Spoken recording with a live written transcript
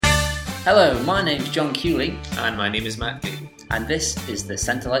Hello, my name's John Cooley. And my name is Matt Gable. And this is the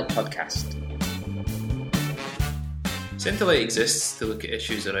Centrelight Podcast. Centrelight exists to look at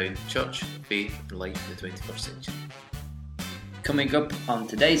issues around church, faith and life in the 21st century. Coming up on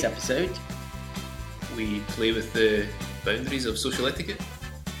today's episode, we play with the boundaries of social etiquette.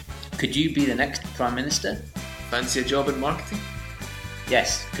 Could you be the next Prime Minister? Fancy a job in marketing?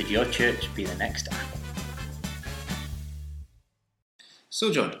 Yes, could your church be the next Apple?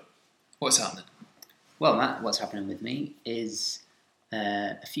 So John, what's happening? Well, Matt, what's happening with me is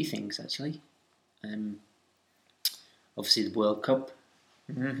a few things actually. Obviously the World Cup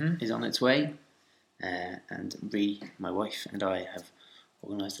is on its way, and Ree, my wife, and I have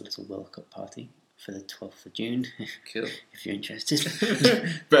organised a little World Cup party for the 12th of June. Cool. If you're interested.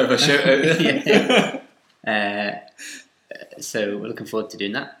 Bit of a shout out. Yeah. So we're looking forward to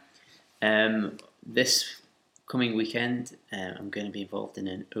doing that. This coming weekend, I'm going to be involved in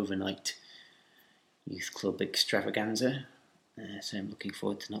an overnight youth club extravaganza. So I'm looking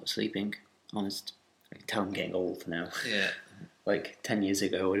forward to not sleeping. Honest, I can tell I'm getting old now. Yeah. Like 10 years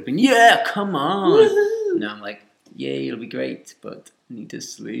ago, I would have been, yeah, come on. Woo-hoo! Now I'm like, yeah, it'll be great, but I need to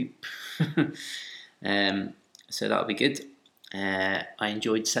sleep. So that'll be good. I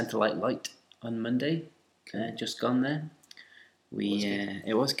enjoyed Centrelight Light on Monday. Just gone there.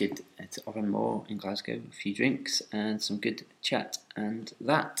 It was good. It's Oran Moor in Glasgow. A few drinks and some good chat and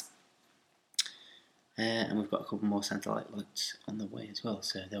that. And we've got a couple more Centrelight Lights on the way as well,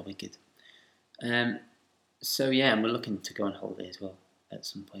 so they'll be good. So yeah, and we're looking to go on holiday as well at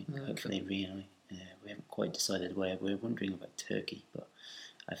some point. Okay. Hopefully, Ree and I. We haven't quite decided where. We're wondering about Turkey, but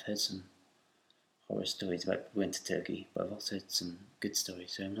I've heard some horror stories about we went to Turkey, but I've also heard some good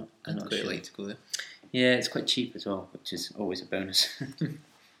stories, so I'm not quite sure. like to go there. Yeah, it's quite cheap as well, which is always a bonus.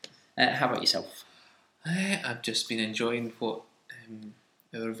 How about yourself? I've just been enjoying what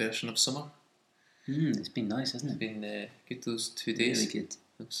our version of summer. It's been nice, hasn't it? It's been good those 2 days. Really good.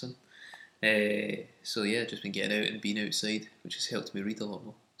 Of sun. So yeah, just been getting out and being outside, which has helped me read a lot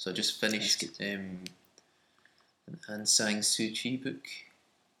more. So I just finished an Aung San Suu Kyi book,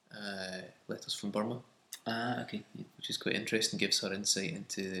 Letters from Burma. Okay. Yeah. Which is quite interesting, gives her insight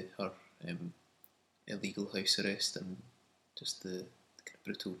into her illegal house arrest and just the kind of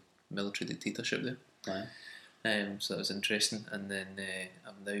brutal military dictatorship there. Wow. So that was interesting. And then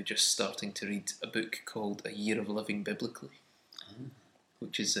I'm now just starting to read a book called A Year of Living Biblically,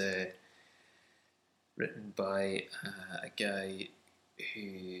 which is written by a guy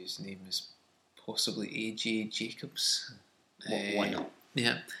whose name is possibly A.J. Jacobs. Why not?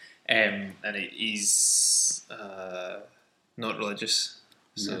 Yeah. And he's not religious,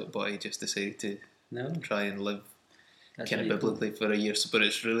 but he just decided to try and live kind of biblically for a year. So, but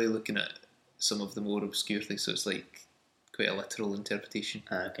it's really looking at some of the more obscure things, so it's like quite a literal interpretation.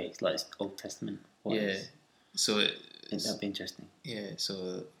 Okay, it's like Old Testament. Yeah. So that'd be interesting. Yeah,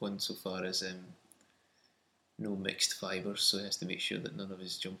 so one so far is no mixed fibres, so he has to make sure that none of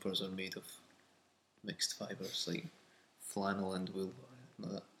his jumpers are made of mixed fibres, like flannel and wool or anything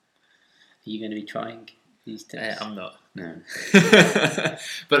like that. Are you going to be trying these tips? I'm not. No.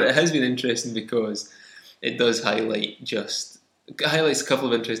 But it has been interesting because it does highlights a couple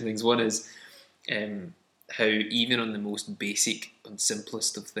of interesting things. One is how even on the most basic and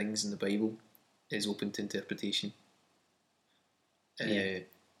simplest of things in the Bible is open to interpretation,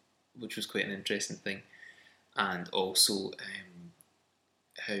 which was quite an interesting thing. And also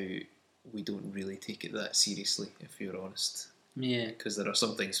how we don't really take it that seriously, if you're honest. Yeah. Because there are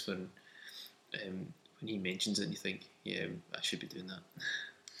some things when he mentions it and you think, yeah, I should be doing that.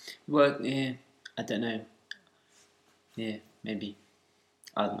 Well, yeah, I don't know. Yeah, maybe.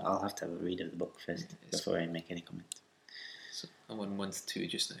 I'll have to have a read of the book first before I make any comment. So I'm on month 2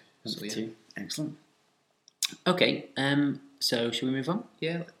 just now. Month 2, excellent. Okay, so shall we move on?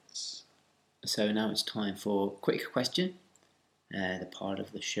 Yeah, let's. So now it's time for Quick Question, the part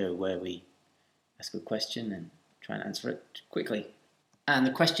of the show where we ask a question and try and answer it quickly. And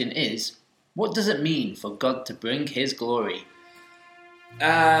the question is, what does it mean for God to bring His glory?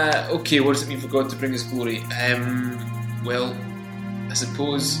 Okay, what does it mean for God to bring His glory? Well, I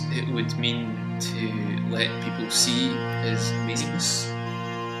suppose it would mean to let people see His amazingness.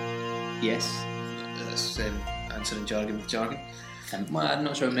 Yes. That's answering jargon with jargon. Well, I'm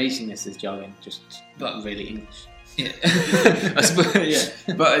not sure amazingness is jargon, just not really English. Yeah, I suppose.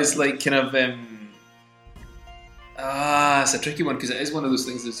 Yeah, but it's like kind of. It's a tricky one because it is one of those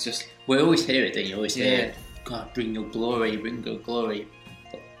things that's just. We always hear it, don't you? Always hear, God, bring your glory, bring your glory.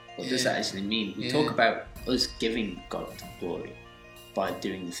 But what does that actually mean? We talk about us giving God glory by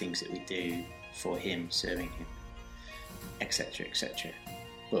doing the things that we do for Him, serving Him, etc., etc.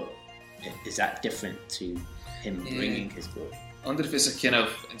 But is that different to him bringing his glory? I wonder if it's a kind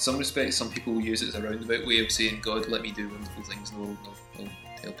of, in some respects, some people use it as a roundabout way of saying, God, let me do wonderful things in the world, and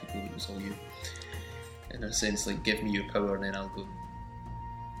I'll tell people it was all you. In a sense, like, give me your power and then I'll go.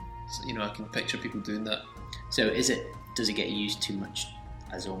 So, I can picture people doing that. So does it get used too much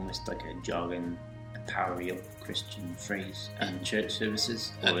as almost like a jargon, a power-up Christian phrase in church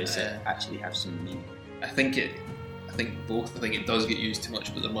services, or does it actually have some meaning? I think both. I think it does get used too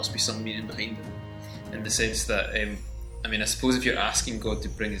much, but there must be some meaning behind it, in the sense that, I suppose if you're asking God to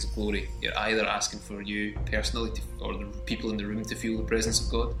bring His glory, you're either asking for you personally or the people in the room to feel the presence of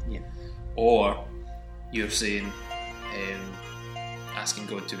God, or you're saying, asking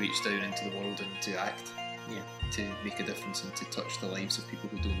God to reach down into the world and to act, to make a difference and to touch the lives of people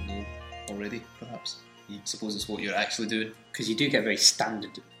who don't know already, perhaps. I suppose it's what you're actually doing. Because you do get very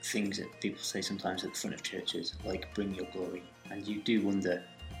standard things that people say sometimes at the front of churches, like bring your glory, and you do wonder,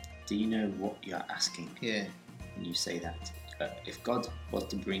 do you know what you're asking? Yeah. When you say that, if God was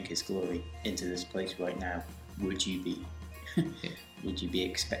to bring His glory into this place right now, would you be would you be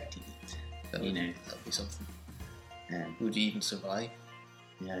expecting it? That would be something. Would you even survive?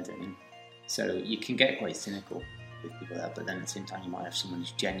 Yeah, I don't know. So you can get quite cynical with people like that, but then at the same time you might have someone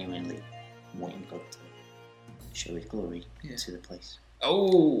who's genuinely wanting God to show His glory to the place.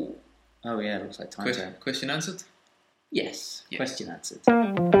 Oh yeah, looks like time's out. Question answered? Yes, question answered.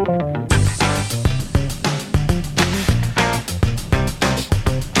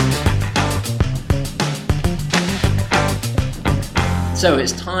 So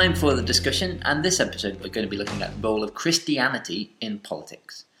it's time for the discussion, and this episode we're going to be looking at the role of Christianity in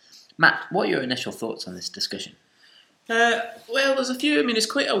politics. Matt, what are your initial thoughts on this discussion? Well, there's a few. It's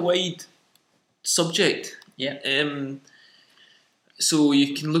quite a wide subject. Yeah. So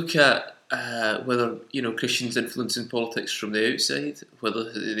you can look at whether Christians influence in politics from the outside,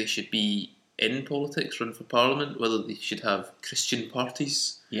 whether they should be in politics, run for parliament, whether they should have Christian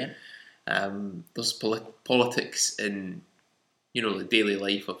parties. Yeah. There's politics in the daily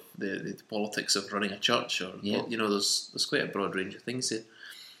life of the politics of running a church, or there's quite a broad range of things there.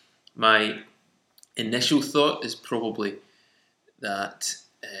 My initial thought is probably that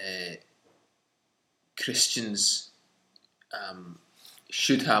Christians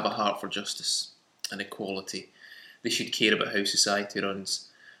should have a heart for justice and equality. They should care about how society runs.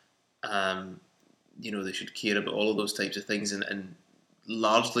 They should care about all of those types of things, and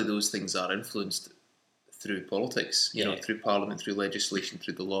largely those things are influenced through politics, through parliament, through legislation,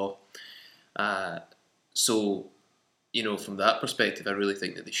 through the law. So, from that perspective, I really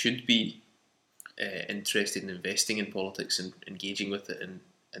think that they should be interested in investing in politics and engaging with it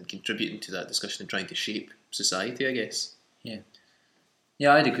and contributing to that discussion and trying to shape society, I guess.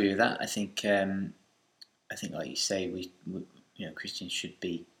 Yeah, I'd agree with that. I think, like you say, we Christians should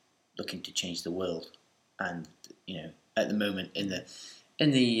be looking to change the world, and at the moment in the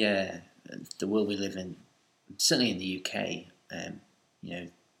world we live in, certainly in the UK,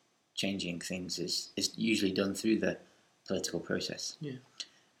 changing things is usually done through the political process.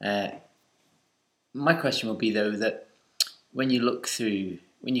 My question would be, though, that when you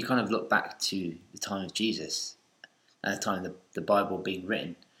kind of look back to the time of Jesus, at the time of the Bible being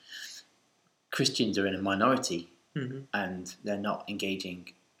written, Christians are in a minority, and they're not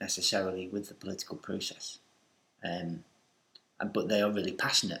engaging necessarily with the political process. But they are really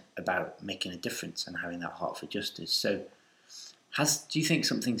passionate about making a difference and having that heart for justice. So, do you think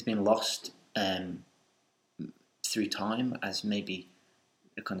something's been lost through time, as maybe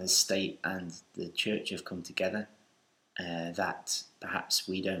the kind of state and the church have come together, that perhaps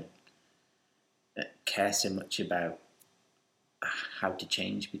we don't care so much about how to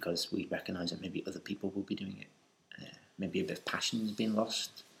change because we recognise that maybe other people will be doing it? Maybe a bit of passion has been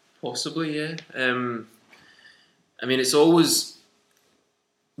lost? Possibly, yeah. It's always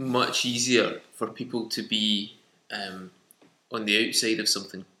much easier for people to be on the outside of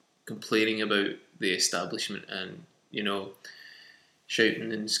something, complaining about the establishment and,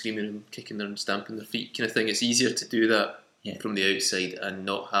 shouting and screaming and kicking and stamping their feet kind of thing. It's easier to do that from the outside and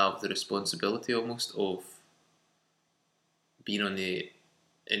not have the responsibility almost of being on the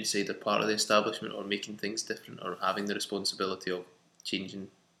inside of part of the establishment or making things different or having the responsibility of changing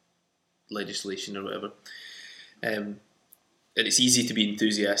legislation or whatever. And it's easy to be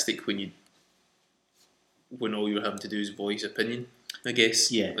enthusiastic when all you're having to do is voice opinion, I guess.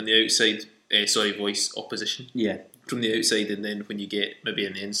 On the outside, voice opposition. From the outside, and then when you get maybe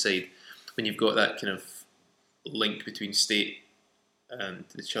on the inside, when you've got that kind of link between state and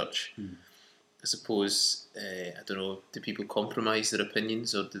the church, I suppose, I don't know, do people compromise their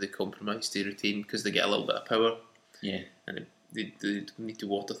opinions or do they compromise to retain because they get a little bit of power? Yeah. And they need to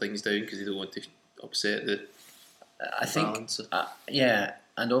water things down because they don't want to upset the I think, yeah,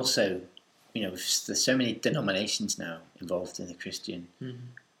 and also, there's so many denominations now involved in the Christian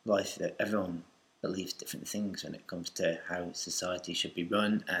life that everyone believes different things when it comes to how society should be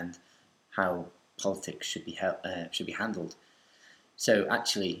run and how politics should be handled. So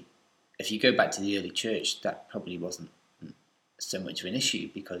actually, if you go back to the early church, that probably wasn't so much of an issue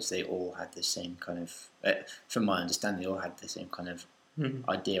because they all had the same kind of, from my understanding, they all had the same kind of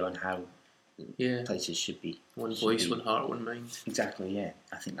idea on how places should be. One voice, one heart, one mind. Exactly, yeah.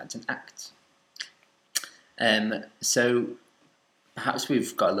 I think that's an act. So perhaps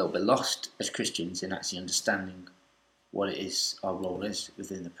we've got a little bit lost as Christians in actually understanding what it is our role is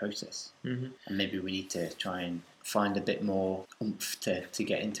within the process. And maybe we need to try and find a bit more oomph to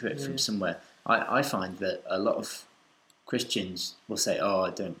get into it from somewhere. I find that a lot of Christians will say, I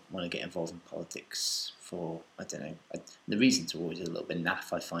don't want to get involved in politics for, I don't know. The reasons are always a little bit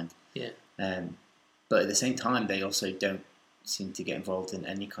naff, I find. Yeah. But at the same time, they also don't seem to get involved in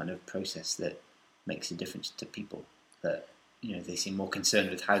any kind of process that makes a difference to people. That they seem more concerned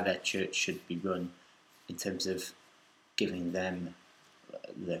with how their church should be run in terms of giving them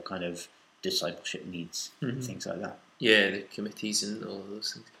the kind of discipleship needs, things like that. Yeah, the committees and all of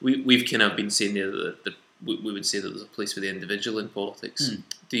those things. We've kind of been saying there that we would say that there's a place for the individual in politics.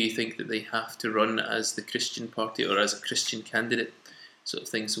 Do you think that they have to run as the Christian party or as a Christian candidate, sort of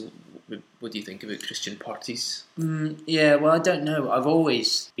thing? So what do you think about Christian parties? Yeah, well, I don't know. I've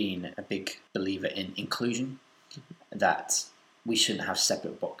always been a big believer in inclusion, that we shouldn't have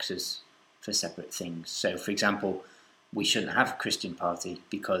separate boxes for separate things. So, for example, we shouldn't have a Christian party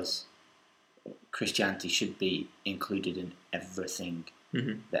because Christianity should be included in everything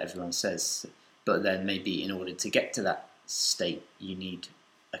that everyone says. But then maybe in order to get to that state, you need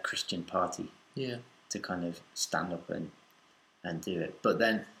a Christian party to kind of stand up and do it. But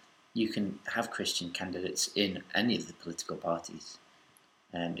then you can have Christian candidates in any of the political parties.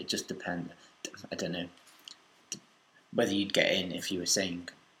 It just depends. I don't know whether you'd get in if you were saying,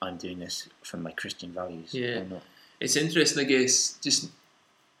 I'm doing this from my Christian values or not. It's interesting, I guess, just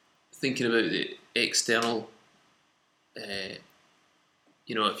thinking about the external, if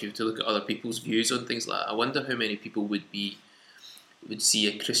you were to look at other people's views on things like that, I wonder how many people would see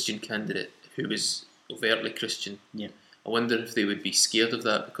a Christian candidate who was overtly Christian. Yeah. I wonder if they would be scared of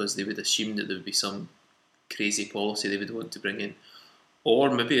that because they would assume that there would be some crazy policy they would want to bring in. Or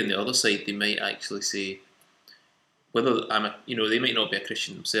maybe on the other side, they might actually say, whether they might not be a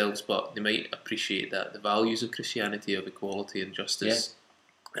Christian themselves, but they might appreciate that the values of Christianity of equality and justice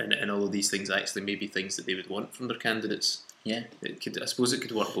and all of these things actually may be things that they would want from their candidates. Yeah, I suppose it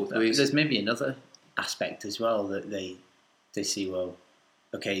could work both ways. There's maybe another aspect as well that they see. Well,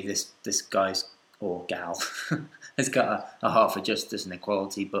 okay, this guy's or gal has got a heart for justice and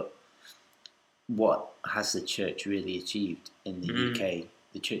equality, but what has the church really achieved in the UK?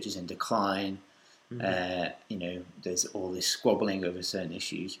 The church is in decline. There's all this squabbling over certain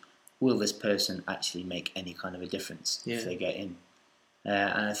issues. Will this person actually make any kind of a difference if they get in?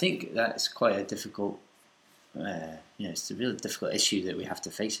 And I think that's quite a difficult. It's a really difficult issue that we have to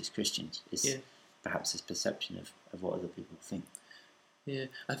face as Christians. Is perhaps this perception of what other people think. Yeah,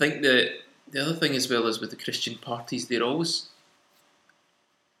 I think the other thing as well is with the Christian parties, they're always.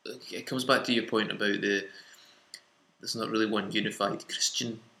 It comes back to your point about there's not really one unified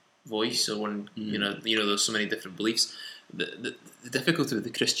Christian voice or one. There's so many different beliefs. The difficulty with the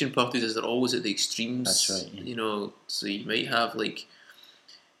Christian parties is they're always at the extremes. That's right. Yeah. So you might have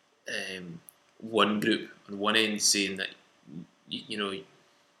one group on one end saying that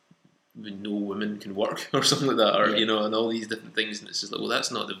no women can work or something like that, or and all these different things, and it's just like, well,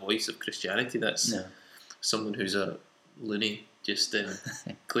 that's not the voice of Christianity. That's someone who's a loony just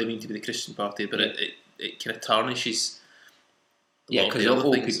claiming to be the Christian party, but it kind of tarnishes. Because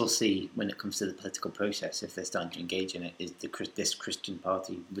all people see when it comes to the political process, if they're starting to engage in it, is this Christian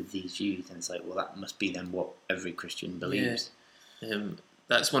party with these views, and it's like, well, that must be then what every Christian believes.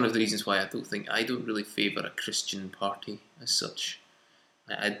 That's one of the reasons why I don't really favour a Christian party as such.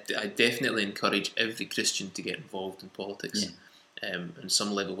 I definitely encourage every Christian to get involved in politics on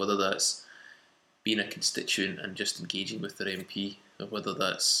some level, whether that's being a constituent and just engaging with their MP, or whether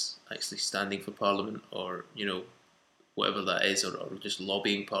that's actually standing for Parliament, or whatever that is, or just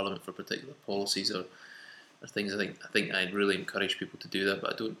lobbying Parliament for particular policies or things. I think I'd really encourage people to do that,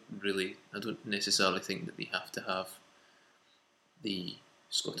 but I don't necessarily think that they have to have the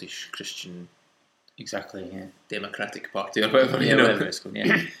Scottish Christian Democratic Party or whatever. Whatever it's called.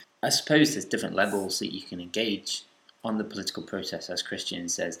 Yeah. I suppose there's different levels that you can engage on the political process as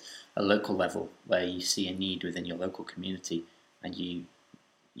Christians. There's a local level where you see a need within your local community and you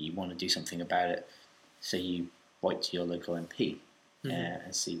want to do something about it, so you write to your local MP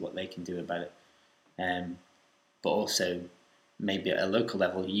and see what they can do about it. But also, maybe at a local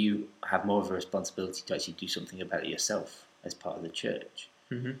level, you have more of a responsibility to actually do something about it yourself as part of the church.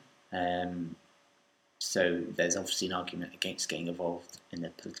 So there's obviously an argument against getting involved in the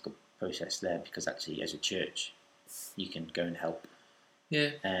political process there, because actually, as a church, you can go and help.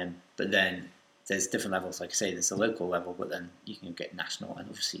 Yeah. But then there's different levels. Like I say, there's a local level, but then you can get national and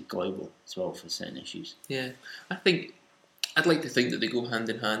obviously global as well for certain issues. Yeah, I'd like to think that they go hand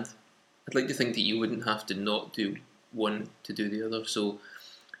in hand. I'd like to think that you wouldn't have to not do one to do the other. So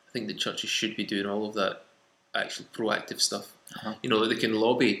I think the churches should be doing all of that actual proactive stuff. That they can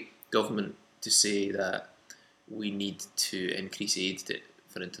lobby government to say that we need to increase aid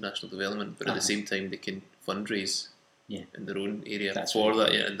for international development, but at the same time they can fundraise in their own area for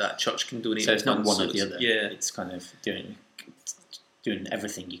that, and that church can donate. So it's not one or the other. Yeah, it's kind of doing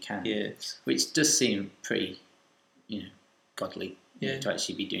everything you can. Yeah, which does seem pretty, godly. To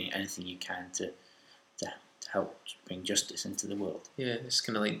actually be doing anything you can to help bring justice into the world. Yeah, it's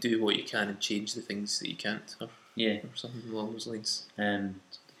kind of like do what you can and change the things that you can't, or something along those lines.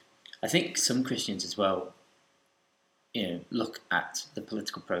 I think some Christians as well, look at the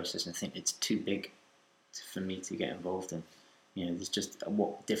political process and think it's too big for me to get involved in. There's just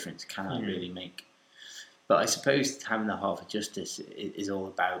what difference can I really make? But I suppose having the heart for justice is all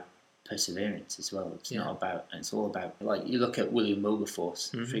about perseverance as well. It's not about, and it's all about, like, you look at William Wilberforce,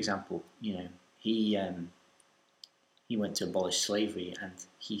 for example. He went to abolish slavery and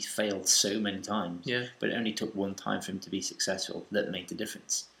he failed so many times. But it only took one time for him to be successful that made the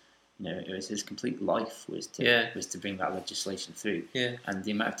difference. It was his complete life was to bring that legislation through. And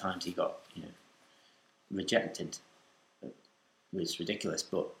the amount of times he got rejected was ridiculous.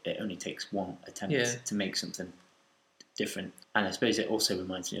 But it only takes one attempt to make something different. And I suppose it also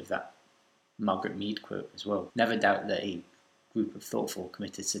reminds me of that Margaret Mead quote as well. Never doubt that a group of thoughtful,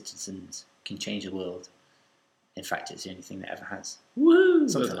 committed citizens can change the world. In fact, it's the only thing that ever has. Woo!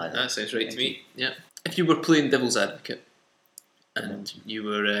 Something like that. That sounds right to me. Yeah. If you were playing devil's advocate, and you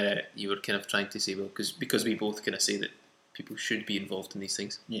were kind of trying to say, well, because we both kind of say that people should be involved in these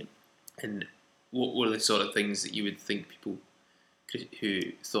things. Yeah. And what were the sort of things that you would think people who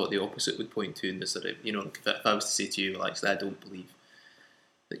thought the opposite would point to in this sort of, if I was to say to you, well, actually, I don't believe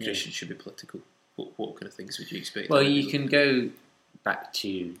that Christians should be political, what kind of things would you expect? Well, you can go back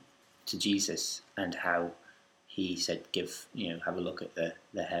to Jesus and how he said, have a look at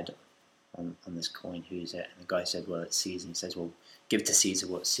the head on this coin, who is it? And the guy said, well, it's Caesar. And he says, well, give to Caesar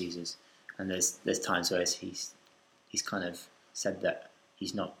what's Caesar's. And there's times where he's kind of said that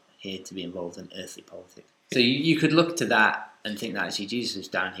he's not here to be involved in earthly politics. So you could look to that and think that actually Jesus was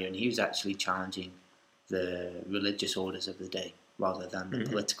down here and he was actually challenging the religious orders of the day rather than the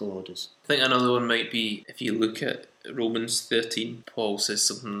political orders. I think another one might be, if you look at Romans 13, Paul says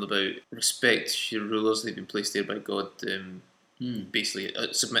something about respect your rulers, they've been placed there by God. Basically,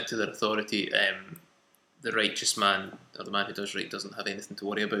 submit to their authority. The righteous man, or the man who does right, doesn't have anything to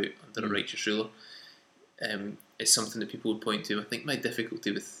worry about under a righteous ruler. It's something that people would point to. I think my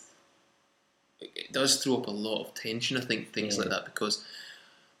difficulty with it does throw up a lot of tension, I think, things like that, because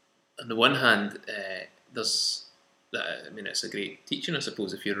on the one hand, there's that. I mean, it's a great teaching, I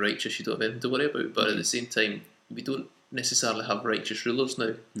suppose. If you're righteous, you don't have anything to worry about. But at the same time, we don't necessarily have righteous rulers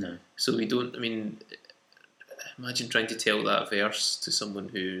now. No. So we don't. I mean, imagine trying to tell that verse to someone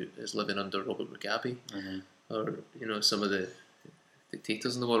who is living under Robert Mugabe, or some of the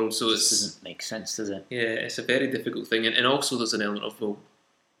dictators in the world. So it doesn't make sense, does it? Yeah, it's a very difficult thing, and also there's an element of, well,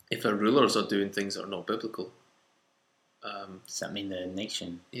 if our rulers are doing things that are not biblical, does that mean the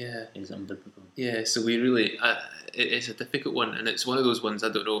nation is unbiblical? Yeah, so we really, it's a difficult one, and it's one of those ones. I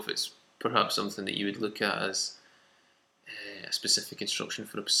don't know if it's perhaps something that you would look at as a specific instruction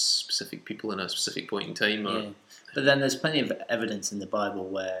for a specific people in a specific point in time. Or, but then there's plenty of evidence in the Bible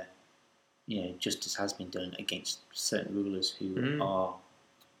where justice has been done against certain rulers who are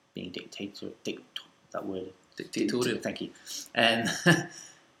being dictatorial. Thank you. And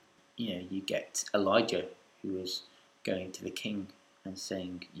you get Elijah, who was going to the king and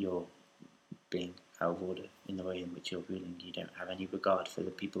saying, "You're being out of order in the way in which you're ruling. You don't have any regard for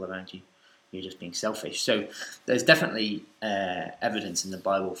the people around you. You're just being selfish." So there's definitely evidence in the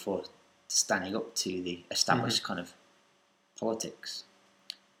Bible for standing up to the established kind of politics.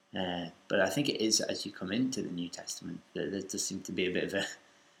 But I think it is, as you come into the New Testament, that there does seem to be a bit of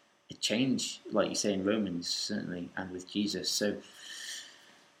a change, like you say in Romans, certainly, and with Jesus. So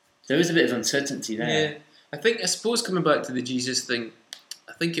there is a bit of uncertainty there. Yeah, I suppose coming back to the Jesus thing,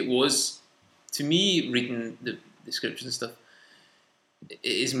 I think it was, to me, reading the scriptures and stuff, it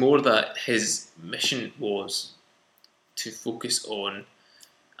is more that his mission was to focus on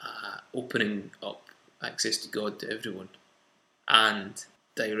opening up access to God to everyone and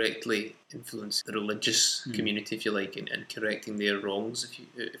directly influence the religious community, if you like, and correcting their wrongs,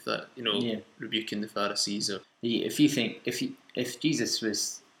 if that, rebuking the Pharisees. Or if you think if Jesus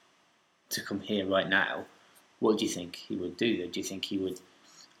was to come here right now, what do you think he would do? Do you think he would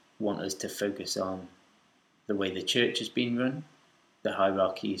want us to focus on the way the church has been run, the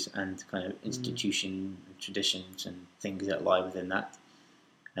hierarchies and kind of institution and traditions and things that lie within that,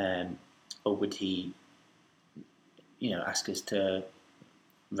 or would he, ask us to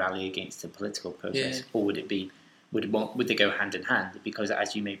rally against the political process, or would it be would they go hand in hand? Because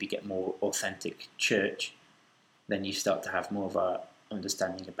as you maybe get more authentic church, then you start to have more of a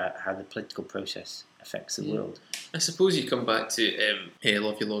understanding about how the political process affects the world. I suppose you come back to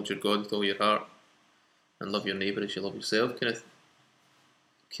love your Lord your God with all your heart and love your neighbour as you love yourself kind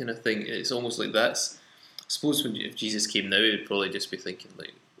of thing. It's almost like that's, I suppose if Jesus came now, he'd probably just be thinking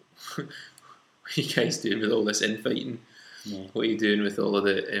like, what are you guys doing with all this infighting? Yeah. What are you doing with all of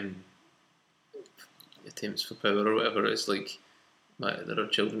the attempts for power or whatever? It's like, there are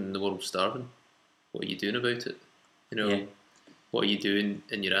children in the world starving. What are you doing about it? What are you doing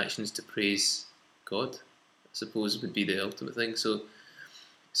in your actions to praise God? I suppose would be the ultimate thing. So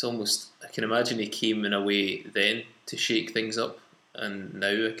it's almost, I can imagine he came in a way then to shake things up, and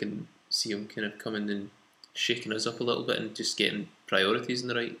now I can see him kind of coming and shaking us up a little bit and just getting priorities in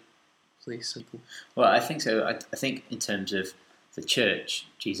the right place. Well, I think so. I think in terms of the church,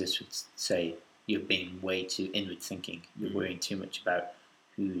 Jesus would say you're being way too inward thinking. You're worrying too much about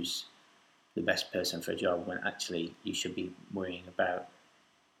who's the best person for a job, when actually you should be worrying about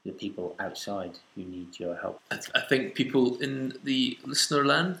the people outside who need your help. I think people in the listener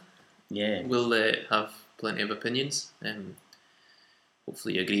land will have plenty of opinions.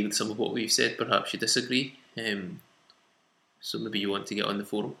 Hopefully you agree with some of what we've said, perhaps you disagree. So maybe you want to get on the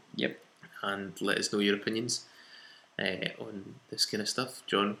forum and let us know your opinions on this kind of stuff.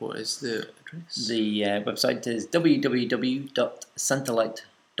 John, what is the address? The website is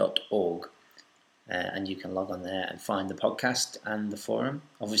www.santalight.org. And you can log on there and find the podcast and the forum.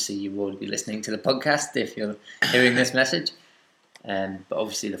 Obviously, you will be listening to the podcast if you're hearing this message. But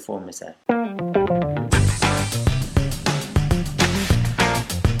obviously, the forum is there.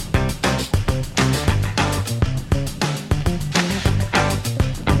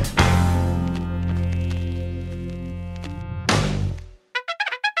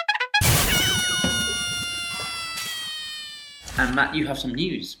 And Matt, you have some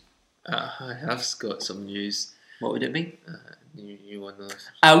news. I have got some news. What would it be? You won the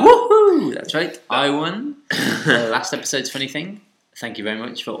last. Woohoo! That's right. I won the last episode's funny thing. Thank you very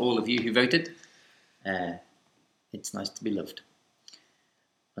much for all of you who voted. It's nice to be loved.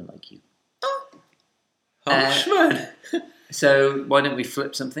 Unlike you. Harsh man. So why don't we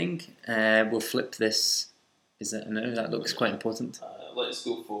flip something? We'll flip this. That looks quite important. Let's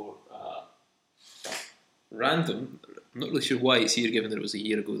go for random. I'm not really sure why it's here, given that it was a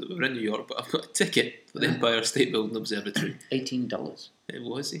year ago that we were in New York, but I've got a ticket for the Empire State Building Observatory. $18. It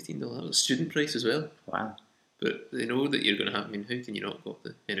was $18. That was student price as well. Wow. But they know that you're going to have, how can you not go up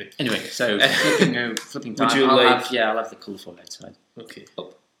there? Anyway, so flipping time. Would you I'll have the colourful red side. Okay.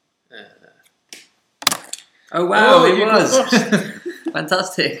 Up. Oh wow, it was!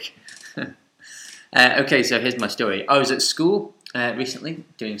 Fantastic. Okay, so here's my story. I was at school recently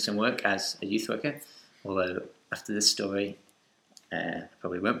doing some work as a youth worker, although after this story,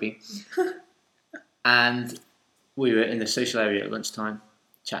 probably won't be. And we were in the social area at lunchtime,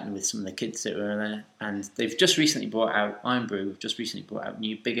 chatting with some of the kids that were there, and they've just recently brought out, Iron Brew have just recently brought out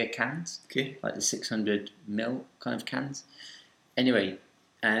new bigger cans, like the 600ml kind of cans. Anyway,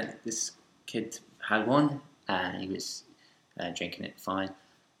 this kid had one, and he was drinking it fine.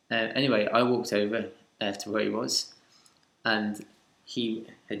 Anyway, I walked over to where he was, and he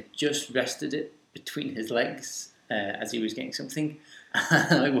had just rested it between his legs as he was getting something.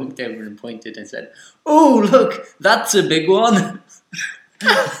 I walked over and pointed and said, "Oh, look, that's a big one."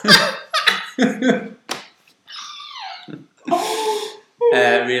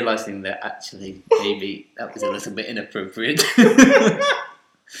 Realising that actually maybe that was a little bit inappropriate.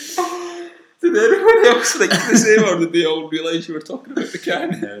 Did anyone else think the same, or did they all realise you were talking about the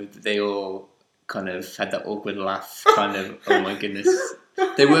can? No, they all kind of had that awkward laugh, kind of, oh my goodness.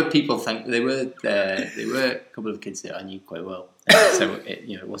 There were people, there were a couple of kids that I knew quite well, so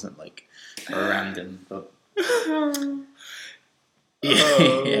it wasn't like random, but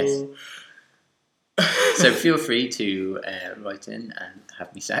yes. So feel free to write in and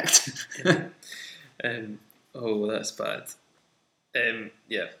have me sacked. Oh, that's bad.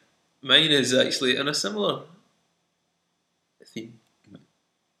 Yeah. Mine is actually in a similar theme.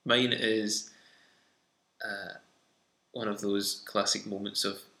 Mine is one of those classic moments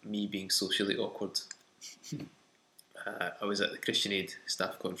of me being socially awkward. I was at the Christian Aid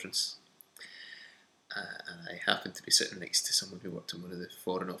staff conference, and I happened to be sitting next to someone who worked in one of the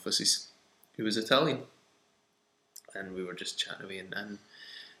foreign offices who was Italian, and we were just chatting away, and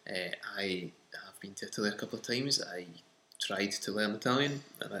I have been to Italy a couple of times. I tried to learn Italian,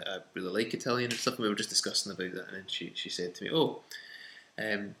 and I really like Italian and stuff, and we were just discussing about that, and then she said to me,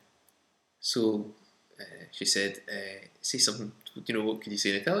 she said, say something, what could you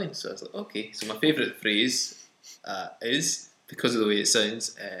say in Italian? So I was like, okay. So my favourite phrase is, because of the way it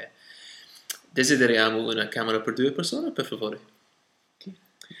sounds, desideriamo una camera per 2 persone, per favore. Okay.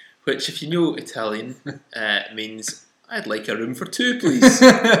 Which, if you know Italian, means, I'd like a room for 2, please.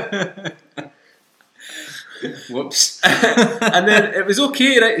 Whoops. And then it was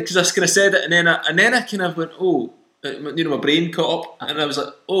okay, right, because I kind of said it, and then I kind of went, oh, my brain caught up, and I was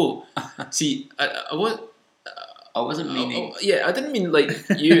like, oh, see, I wasn't meaning. I didn't mean like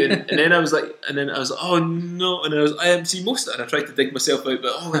you, and then I was like, oh no, and I see most of it, and I tried to dig myself out,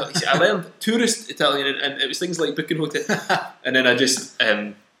 but see, I learned tourist Italian, and it was things like booking hotel, and then I just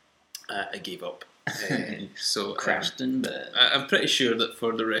I gave up. So crashed in bed. I'm pretty sure that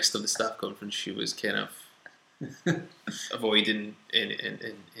for the rest of the staff conference, she was kind of avoiding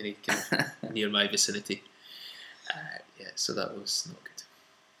any kind of near my vicinity. So that was not good.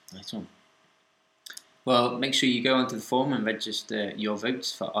 Nice one. Well, make sure you go onto the forum and register your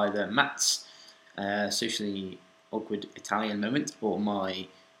votes for either Matt's socially awkward Italian moment or my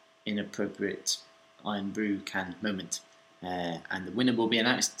inappropriate iron brew can moment. And the winner will be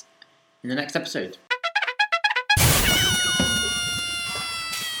announced in the next episode.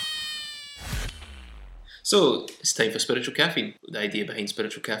 So, it's time for Spiritual Caffeine. The idea behind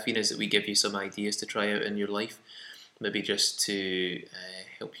Spiritual Caffeine is that we give you some ideas to try out in your life, maybe just to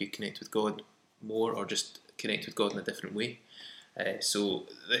help you connect with God more, or just connect with God in a different way. So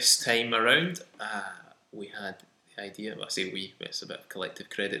this time around, we had the idea, I say we, but it's a bit of collective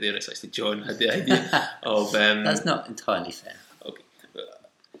credit there, it's actually John had the idea of... That's not entirely fair. Okay.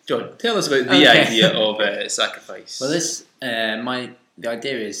 John, tell us about the idea of sacrifice. Well, the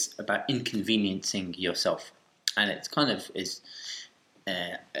idea is about inconveniencing yourself, and it kind of is.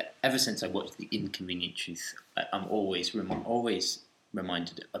 Ever since I watched The Inconvenient Truth, I'm always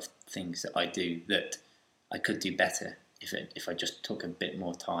reminded of things that I do that I could do better if I just took a bit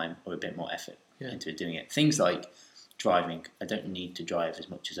more time or a bit more effort into doing it. Things like driving. I don't need to drive as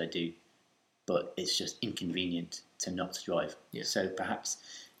much as I do, but it's just inconvenient to not drive. Yeah. So perhaps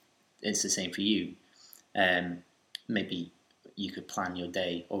it's the same for you. Maybe you could plan your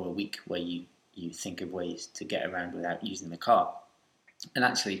day or a week where you think of ways to get around without using the car. And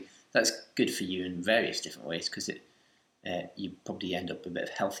actually, that's good for you in various different ways, because you probably end up a bit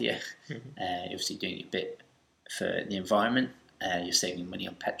healthier. Mm-hmm. Obviously, doing a bit for the environment. You're saving money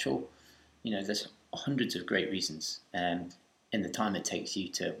on petrol. There's hundreds of great reasons. In the time it takes you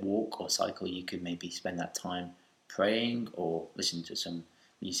to walk or cycle, you could maybe spend that time praying or listening to some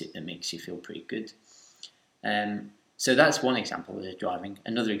music that makes you feel pretty good. So that's one example of driving.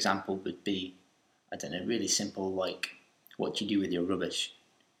 Another example would be, really simple, like what do you do with your rubbish?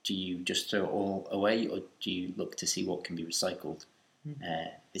 Do you just throw it all away, or do you look to see what can be recycled?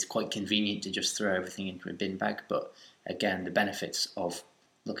 It's quite convenient to just throw everything into a bin bag, but again, the benefits of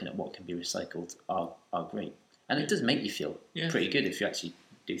looking at what can be recycled are great. And it does make you feel pretty good if you actually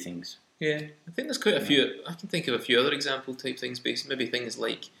do things. Yeah, I think there's quite a few. I can think of a few other example type things, maybe things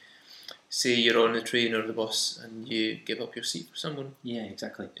like, say you're on the train or the bus and you give up your seat for someone. Yeah,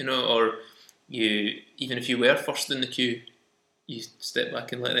 exactly. Or even if you were first in the queue, you step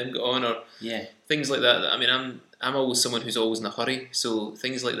back and let them get on, or things like that. I mean, I'm always someone who's always in a hurry, so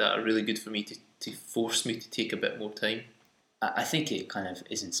things like that are really good for me to force me to take a bit more time. I think it kind of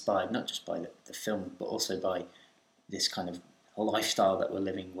is inspired not just by the film, but also by this kind of lifestyle that we're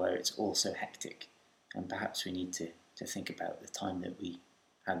living, where it's all so hectic, and perhaps we need to think about the time that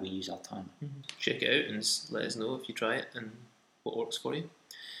how we use our time. Mm-hmm. Check it out and let us know if you try it and what works for you.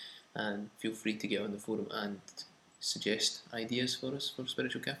 And feel free to get on the forum and suggest ideas for us for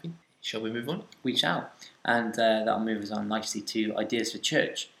Spiritual Caffeine. Shall we move on? We shall. And that'll move us on nicely to ideas for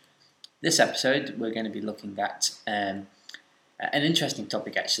church. This episode, we're going to be looking at an interesting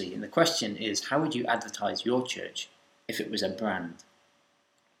topic, actually. And the question is, how would you advertise your church if it was a brand?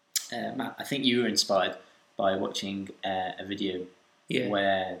 Matt, I think you were inspired by watching a video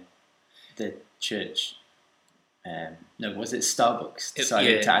where the church No, was it Starbucks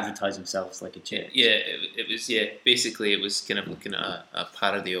decided to advertise themselves like a church? Yeah, it was. Yeah, basically, it was kind of looking at a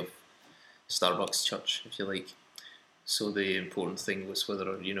parody of Starbucks church, if you like. So the important thing was whether,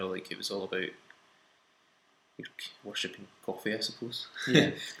 like it was all about worshipping coffee, I suppose.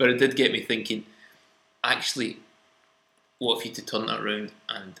 Yeah. But it did get me thinking. Actually, what if you to turn that around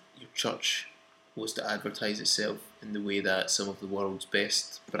and your church was to advertise itself in the way that some of the world's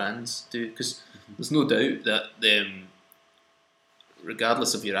best brands do? Because there's no doubt that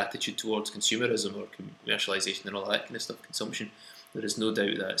regardless of your attitude towards consumerism or commercialisation and all that kind of stuff, consumption, there is no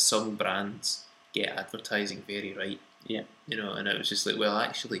doubt that some brands get advertising very right. Yeah. And it was just like, well,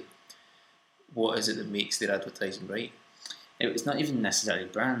 actually, what is it that makes their advertising right? It was not even necessarily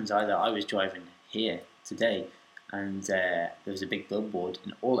brands either. I was driving here today, and there was a big billboard,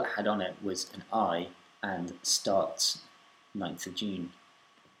 and all it had on it was an eye and starts 9th of June.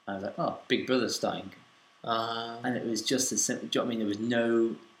 I was like, oh, Big Brother's starting. And it was just as simple. Do you know what I mean? There was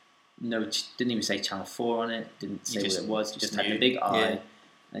no, didn't even say Channel 4 on it, didn't say what it was, just had the big eye, and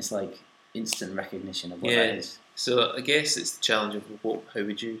it's like instant recognition of what that is. So I guess it's the challenge of how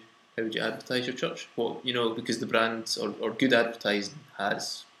would you advertise your church? Because the brands or good advertising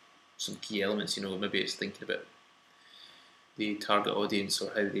has some key elements. Maybe it's thinking about the target audience or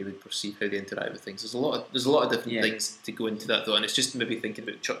how they would perceive, how they interact with things. There's a lot of different things to go into that though, and it's just maybe thinking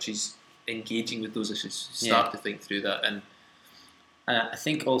about churches engaging with those issues. Start to think through that, and I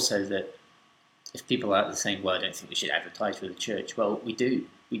think also that if people are out there saying, "Well, I don't think we should advertise for the church," well, we do.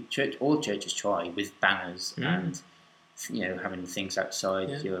 All churches try with banners and having things outside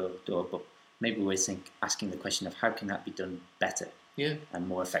your door, but maybe we're asking the question of how can that be done better and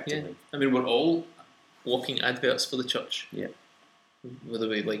more effectively. I mean, we're all walking adverts for the church. Yeah. Whether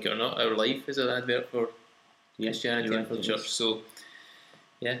we like it or not, our life is an advert for Christianity and for the church. So,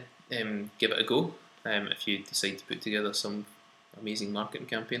 give it a go. If you decide to put together some amazing marketing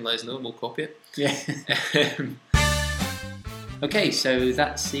campaign, let us know and we'll copy it. Yeah. Okay, so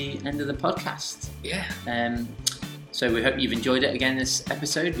that's the end of the podcast. Yeah. So we hope you've enjoyed it again this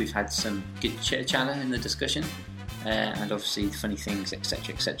episode. We've had some good chitter-chatter in the discussion, and obviously funny things,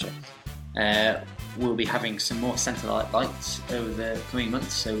 etc., etc. We'll be having some more Centrelight lights over the coming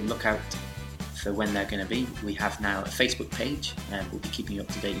months, so look out for when they're going to be. We have now a Facebook page, and we'll be keeping you up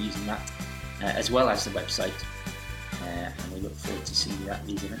to date using that, as well as the website. And we look forward to seeing you at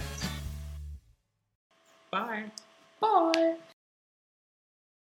these events. Bye. Bye.